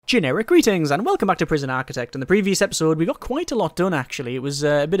Generic greetings and welcome back to Prison Architect. In the previous episode we got quite a lot done actually. It was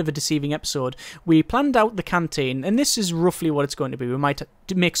a bit of a deceiving episode. We planned out the canteen and this is roughly what it's going to be. We might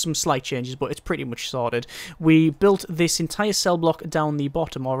make some slight changes but it's pretty much sorted. We built this entire cell block down the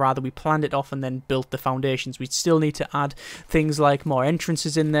bottom, or rather we planned it off and then built the foundations. We still need to add things like more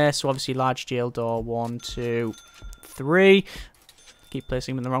entrances in there, so obviously large jail door, 1, 2, 3. Keep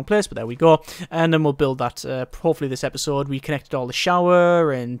placing them in the wrong place, but there we go. And then we'll build that, hopefully this episode. We connected all the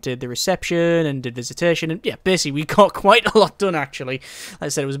shower, and did the reception, and did visitation, and yeah, basically we got quite a lot done actually. Like I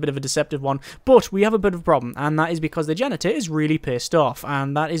said, it was a bit of a deceptive one, but we have a bit of a problem, and that is because the janitor is really pissed off,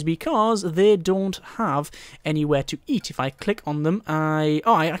 and that is because they don't have anywhere to eat. If I click on them, I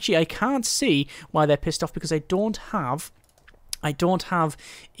can't see why they're pissed off, because I don't have a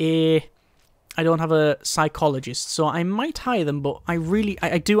psychologist, so I might hire them, but I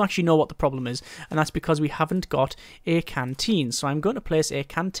do actually know what the problem is, and that's because we haven't got a canteen. So I'm going to place a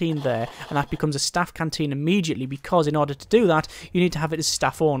canteen there, and that becomes a staff canteen immediately, because in order to do that, you need to have it as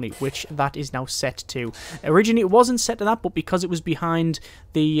staff only, which that is now set to. Originally, it wasn't set to that, but because it was behind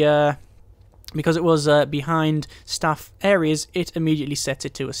the... behind staff areas, it immediately sets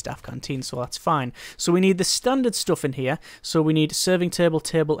it to a staff canteen, so that's fine. So we need the standard stuff in here. So we need a serving table,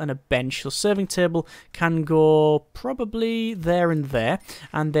 and a bench. So serving table can go probably there and there,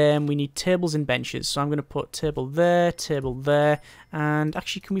 and then we need tables and benches. So I'm going to put table there, and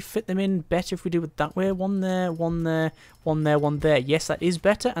actually can we fit them in better if we do it that way? One there, one there, one there, one there. Yes, that is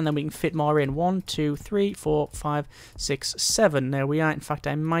better, and then we can fit more in. 1, 2, 3, 4, 5, 6, 7. There we are. In fact,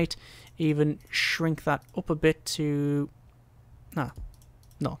 I might even shrink that up a bit to... No,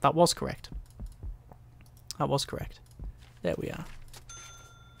 that was correct. There we are.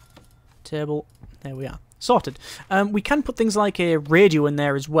 Table, there we are. Sorted. We can put things like a radio in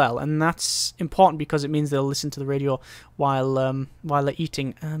there as well, and that's important because it means they'll listen to the radio while they're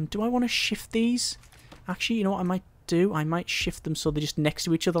eating. Do I want to shift these? Actually, you know what I might do? I might shift them so they're just next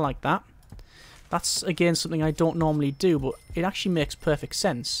to each other like that. That's, again, something I don't normally do, but it actually makes perfect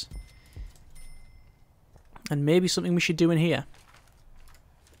sense. And maybe something we should do in here.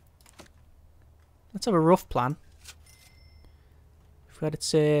 Let's have a rough plan. If we had it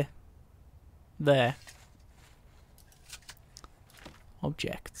say there.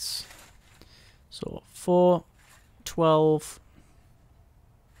 Objects. So 4, 12,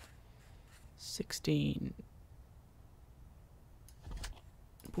 16.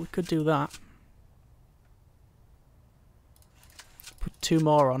 But we could do that. Put 2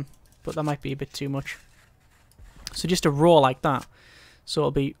 more on, but that might be a bit too much. So just a row like that. So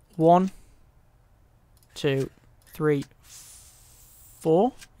it'll be 1, 2, 3,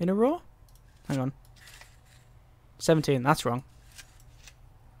 4 in a row. Hang on. 17, that's wrong.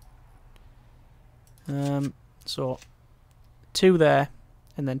 So 2 there,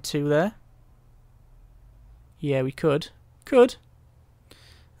 and then 2 there. Yeah, we could.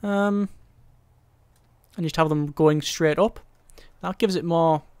 And just have them going straight up. That gives it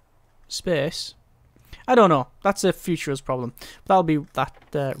more space. I don't know. That's a futurist problem. That'll be that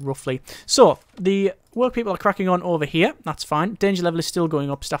roughly. So, the work people are cracking on over here. That's fine. Danger level is still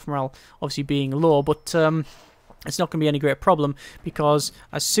going up. Staff morale obviously being low. But it's not going to be any great problem, because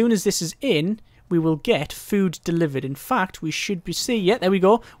as soon as this is in, we will get food delivered. In fact, we should be yeah, there we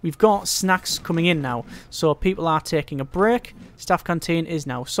go. We've got snacks coming in now. So, people are taking a break. Staff canteen is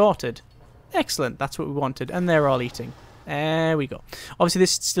now sorted. Excellent. That's what we wanted. And they're all eating. There we go. Obviously,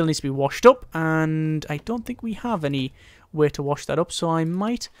 this still needs to be washed up, and I don't think we have any way to wash that up, so I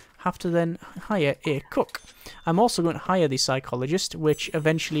might have to then hire a cook. I'm also going to hire the psychologist, which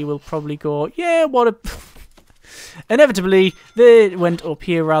eventually will probably go, yeah, what a... Inevitably, they went up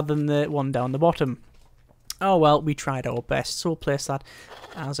here rather than the one down the bottom. Oh well, we tried our best, so we'll place that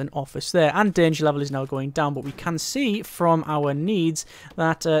as an office there. And danger level is now going down, but we can see from our needs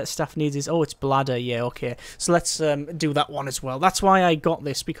that staff needs is... Oh, it's bladder, yeah, okay. So let's do that one as well. That's why I got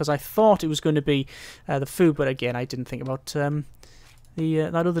this, because I thought it was going to be the food, but again, I didn't think about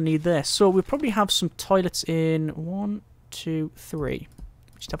that other need there. So we'll probably have some toilets in 1, 2, 3.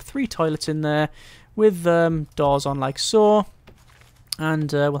 We just have 3 toilets in there with doors on like so.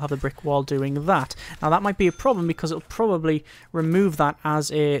 And we'll have the brick wall doing that. Now that might be a problem because it'll probably remove that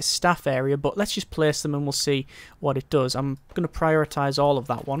as a staff area, but let's just place them and we'll see what it does. I'm going to prioritize all of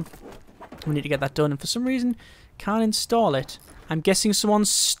that one. We need to get that done, and for some reason can't install it. I'm guessing someone's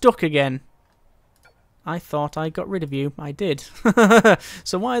stuck again. I thought I got rid of you. I did.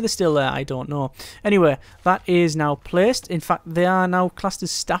 So why are they still there? I don't know. Anyway, that is now placed. In fact, they are now classed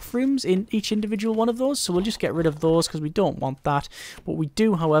as staff rooms in each individual one of those. So we'll just get rid of those because we don't want that. But we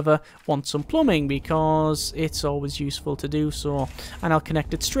do, however, want some plumbing because it's always useful to do so. And I'll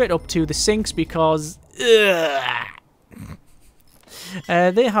connect it straight up to the sinks because...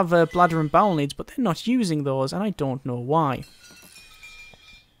 they have bladder and bowel needs, but they're not using those, and I don't know why.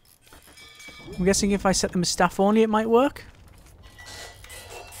 I'm guessing if I set them as staff only, it might work.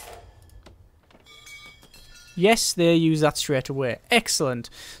 Yes, they use that straight away. Excellent.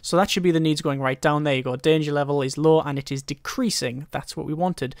 So that should be the needs going right down. There you go. Danger level is low and it is decreasing. That's what we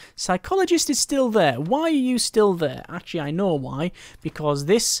wanted. Psychologist is still there. Why are you still there? Actually, I know why. Because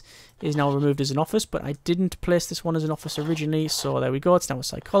this is now removed as an office, but I didn't place this one as an office originally. So there we go. It's now a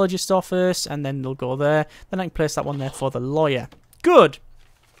psychologist office, and then they'll go there. Then I can place that one there for the lawyer. Good.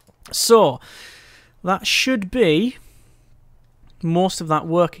 So that should be most of that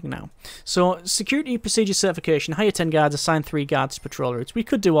working now. So security procedure certification, hire 10 guards, assign 3 guards to patrol routes. We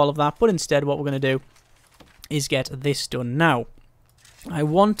could do all of that, but instead what we're going to do is get this done now. I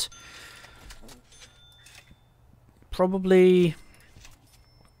want probably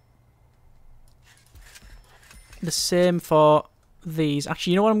the same for these.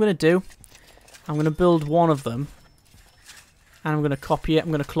 Actually, you know what I'm going to do? I'm going to build one of them and I'm going to copy it. I'm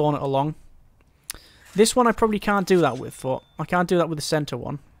going to clone it along. This one I probably can't do that with, but I can't do that with the center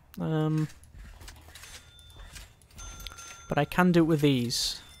one. But I can do it with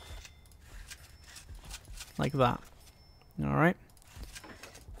these. Like that. Alright.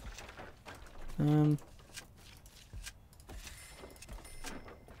 There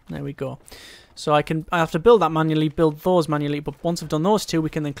we go. So I have to build that manually, build those manually, but once I've done those two, we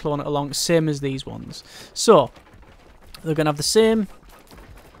can then clone it along, same as these ones. So, they're going to have the same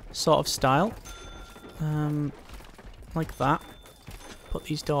sort of style. Like that. Put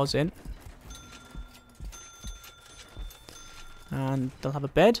these doors in. And they'll have a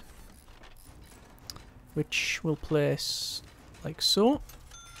bed, which we'll place like so.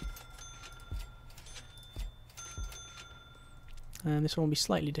 And this one will be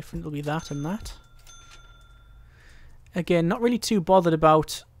slightly different. It'll be that and that. Again, not really too bothered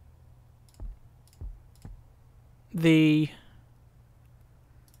about the...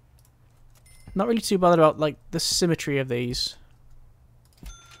 Not really too bothered about, like, the symmetry of these.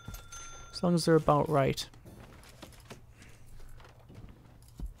 As long as they're about right.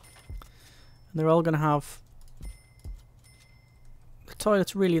 And they're all going to have the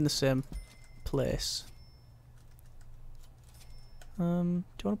toilets really in the same place. Do you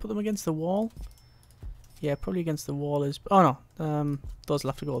want to put them against the wall? Yeah, probably against the wall is... Oh, no. Those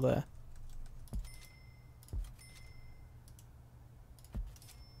will have to go there.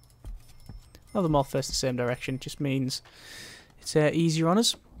 Have them all face the same direction. Just means it's easier on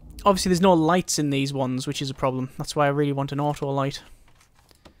us. Obviously, there's no lights in these ones, which is a problem. That's why I really want an auto light.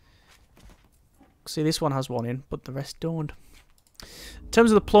 See, this one has one in, but the rest don't. In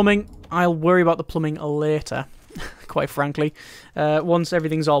terms of the plumbing, I'll worry about the plumbing later, quite frankly, once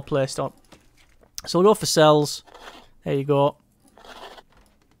everything's all placed up. So we'll go for cells. There you go.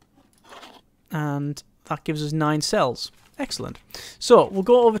 And that gives us 9 cells. Excellent. So we'll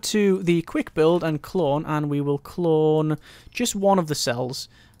go over to the quick build and clone, and we will clone just one of the cells,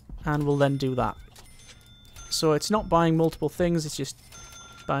 and we'll then do that. So it's not buying multiple things, it's just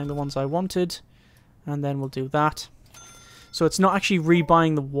buying the ones I wanted, and then we'll do that. So it's not actually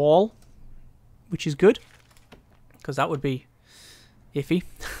rebuying the wall, which is good, because that would be iffy.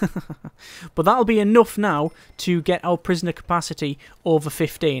 But that'll be enough now to get our prisoner capacity over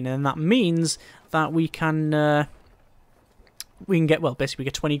 15, and that means that we can get, well, basically we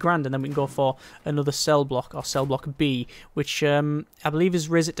get 20 grand, and then we can go for another cell block, or cell block B, which I believe is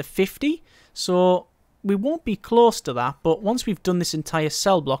raise it to 50. So we won't be close to that, but once we've done this entire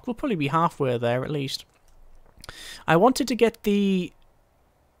cell block, we'll probably be halfway there at least. I wanted to get the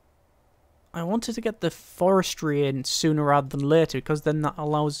forestry in sooner rather than later, because then that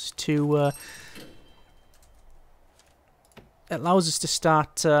allows us to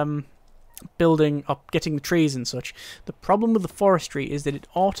start building up, getting the trees and such. The problem with the forestry is that it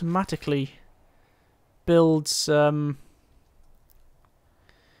automatically builds the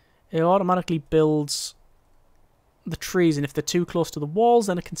trees, and if they're too close to the walls,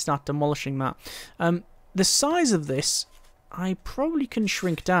 then it can start demolishing that. The size of this, I probably can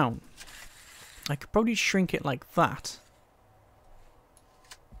shrink down. I could probably shrink it like that.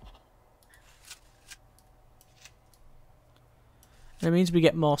 And it means we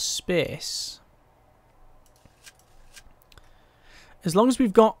get more space. As long as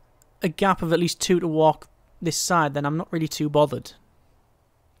we've got a gap of at least 2 to walk this side, then I'm not really too bothered.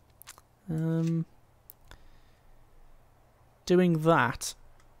 Doing that,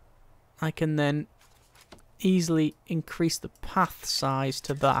 I can then easily increase the path size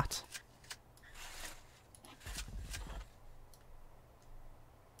to that.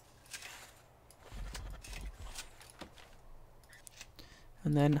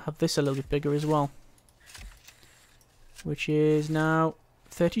 And then have this a little bit bigger as well, which is now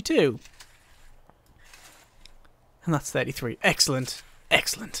 32. And that's 33. Excellent.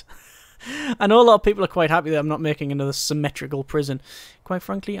 Excellent. I know a lot of people are quite happy that I'm not making another symmetrical prison. Quite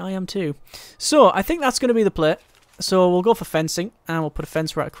frankly, I am too. So, I think that's going to be the play. So, we'll go for fencing, and we'll put a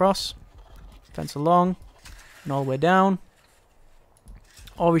fence right across. Fence along, and all the way down.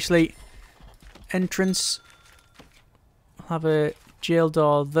 Obviously, entrance. I'll have a jail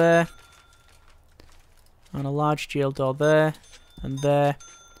door there. And a large jail door there, and there,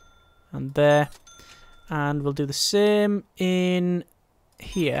 and there. And we'll do the same in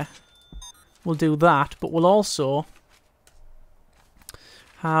here. We'll do that, but we'll also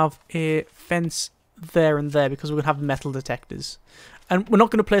have a fence there and there because we're going to have metal detectors. And we're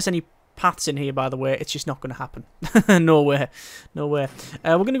not going to place any paths in here, by the way. It's just not going to happen. No way. No way.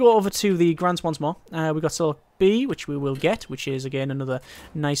 We're going to go over to the grants once more. We've got cell B, which we will get, which is, again, another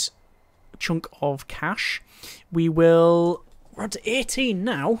nice chunk of cash. We're on to 18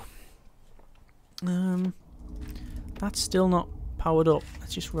 now. That's still not powered up.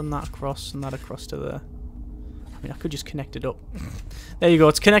 Let's just run that across and that across to there. I mean, I could just connect it up. There you go.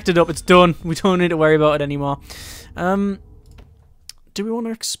 It's connected up. It's done. We don't need to worry about it anymore. Do we want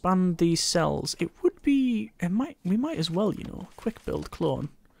to expand these cells? It would be... We might as well, you know. Quick build clone.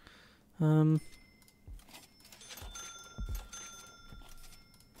 We'll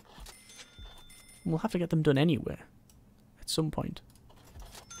have to get them done anyway. At some point.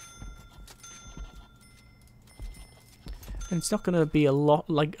 And it's not going to be a lot,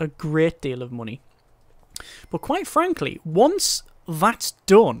 like a great deal of money. But quite frankly, once that's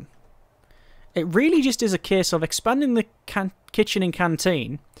done, it really just is a case of expanding the kitchen and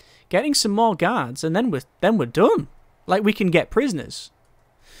canteen, getting some more guards, and then we're done. Like, we can get prisoners.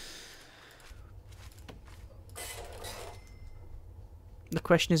 The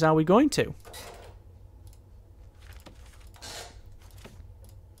question is, are we going to?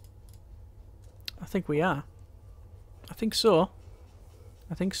 I think we are. I think so.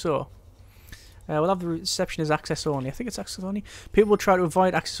 I think so. We'll have the reception as access only. I think it's access only. People will try to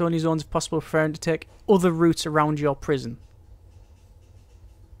avoid access only zones if possible, preferring to take other routes around your prison.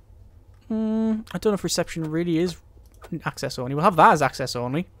 I don't know if reception really is access only. We'll have that as access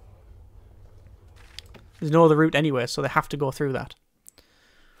only. There's no other route anywhere, so they have to go through that.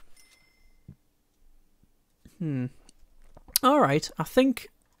 Alright, I think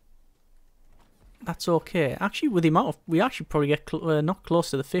that's okay. Actually, with the amount of... We actually probably get not close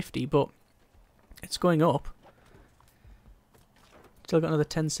to the 50, but it's going up. Still got another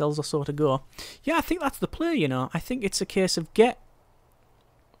 10 cells or so to go. Yeah, I think that's the play, you know. I think it's a case of get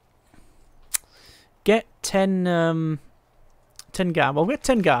 10 guards. Well, we'll get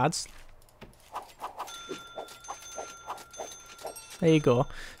 10 guards. There you go.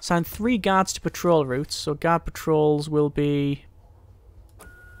 Assign 3 guards to patrol routes. So guard patrols will be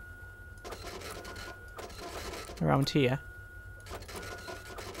around here.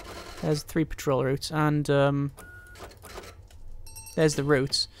 There's 3 patrol routes, and there's the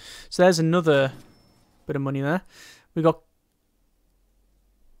routes. So there's another bit of money there. We've got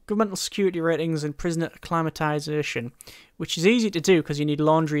governmental security ratings and prisoner acclimatization, which is easy to do because you need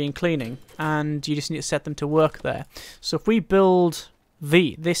laundry and cleaning, and you just need to set them to work there. So if we build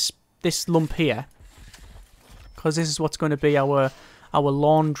this lump here, because this is what's going to be our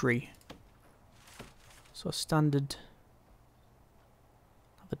laundry. So standard.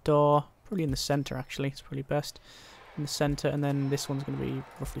 The door, probably in the center actually, it's probably best in the center, and then this one's going to be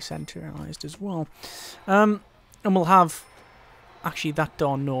roughly centralized as well. And we'll have, actually that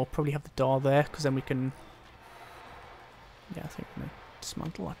door, no, probably have the door there, because then we can, yeah, I think we're going to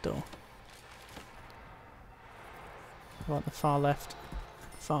dismantle that door. How about the far left?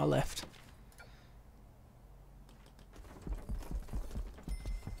 Far left.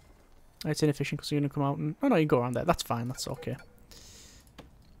 It's inefficient because you're going to come out and, oh no, you go around there, that's fine, that's okay.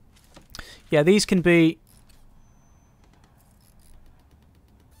 Yeah, these can be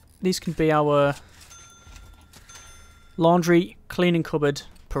our laundry, cleaning cupboard,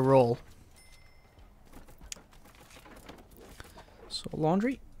 parole. So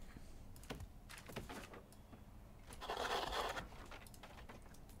laundry.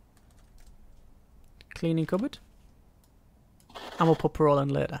 Cleaning cupboard. And we'll put parole in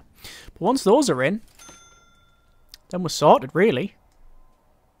later. But once those are in, then we're sorted, really.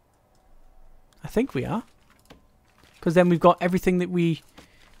 I think we are. Because then we've got everything that we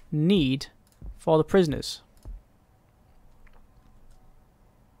need for the prisoners.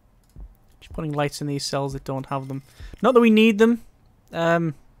 Just putting lights in these cells that don't have them. Not that we need them,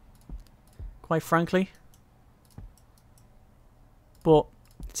 quite frankly. But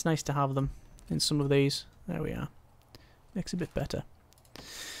it's nice to have them in some of these. There we are. Makes it a bit better.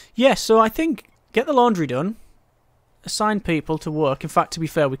 Yeah, so I think get the laundry done. Assign people to work. In fact, to be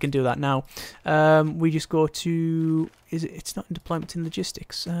fair, we can do that now. We just go to... It's not in deployment, it's in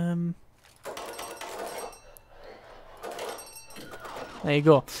logistics. There you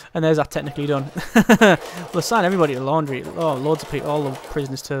go. And there's that technically done. We'll assign everybody to laundry. Oh, loads of people, all the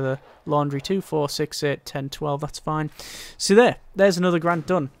prisoners to the laundry. 2, 4, 6, 8, 10, 12. That's fine. So there's another grant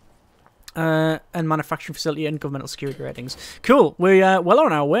done. And manufacturing facility and governmental security ratings. Cool. We're well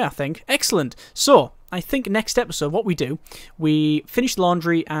on our way, I think. Excellent. So, I think next episode, what we do, we finish the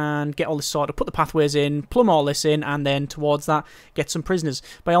laundry and get all this sorted, put the pathways in, plumb all this in, and then towards that, get some prisoners.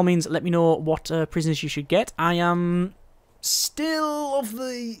 By all means, let me know what prisoners you should get. I am still of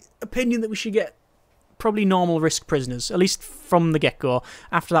the opinion that we should get probably normal risk prisoners, at least from the get-go.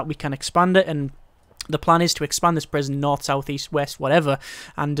 After that, we can expand it, and the plan is to expand this prison north, south, east, west, whatever,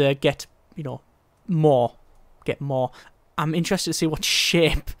 and get, you know, more. Get more. I'm interested to see what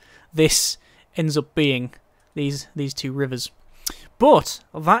shape this ends up being, these two rivers. But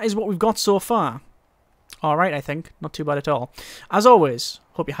that is what we've got so far. Alright, I think. Not too bad at all. As always,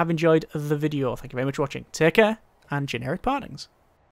 hope you have enjoyed the video. Thank you very much for watching. Take care, and generic partings.